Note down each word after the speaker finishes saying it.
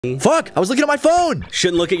Fuck! I was looking at my phone!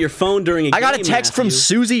 Shouldn't look at your phone during a game, I got a text from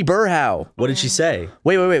Susie Burhow. What did she say?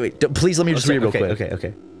 Wait. Please let me just read it real quick.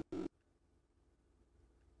 Okay.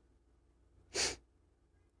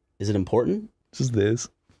 Is it important? This is this.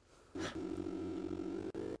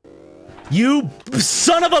 You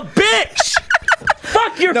son of a bitch!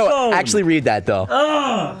 Fuck your phone! No, actually read that, though.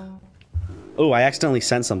 Oh, I accidentally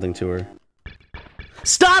sent something to her.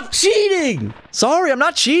 Stop cheating! Sorry, I'm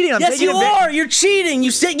not cheating. I'm yes, taking you are! You're cheating! You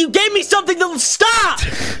said you gave me something to stop!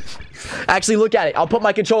 Actually, look at it. I'll put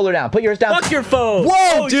my controller down. Put yours down. Fuck your phone!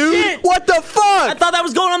 Whoa, oh, dude! Shit. What the fuck? I thought that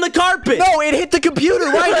was going on the carpet! No, it hit the computer.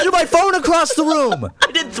 Right? Threw my phone across the room.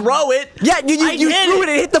 I didn't throw it. Yeah, you threw it.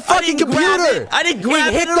 It hit the fucking computer. I didn't grab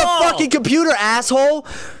it It hit the fucking computer, asshole.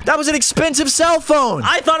 That was an expensive cell phone.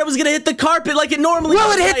 I thought it was gonna hit the carpet like it normally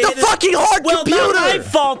does. Well, it hit the fucking hard computer. Well, not my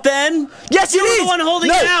fault then. Yes, you were the one holding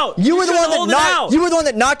it out. You were the one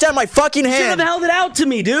that knocked out my fucking hand. You should have held it out to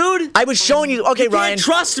me, dude. I was showing you. Okay, Ryan. Can't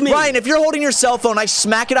trust me. Ryan, if you're holding your cell phone, I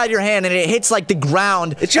smack it out of your hand and it hits like the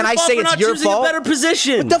ground, it's your and I fault say for it's not your choosing fault. A better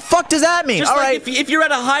position. What the fuck does that mean? Just all like right. if you're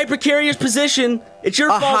at a high precarious position, it's your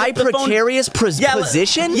fault. A high precarious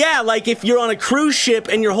position? Yeah, like if you're on a cruise ship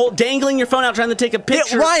and you're dangling your phone out trying to take a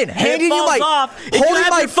picture. Yeah, Ryan, handing you my holding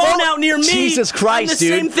my phone out near me. Jesus Christ, I'm the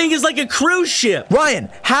same thing as like a cruise ship. Ryan,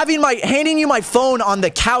 handing you my phone on the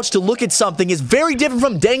couch to look at something is very different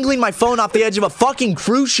from dangling my phone off the edge of a fucking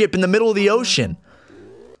cruise ship in the middle of the ocean.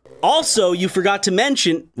 Also, you forgot to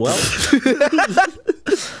mention. Well,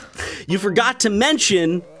 you forgot to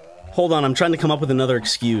mention. Hold on, I'm trying to come up with another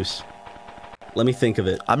excuse. Let me think of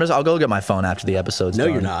it. I'll go get my phone after the episode's done.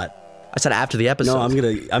 No, you're not. I said after the episode. No,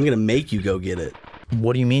 I'm gonna make you go get it.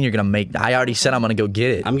 What do you mean you're gonna make? I already said I'm gonna go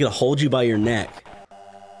get it. I'm gonna hold you by your neck.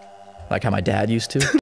 Like how my dad used to.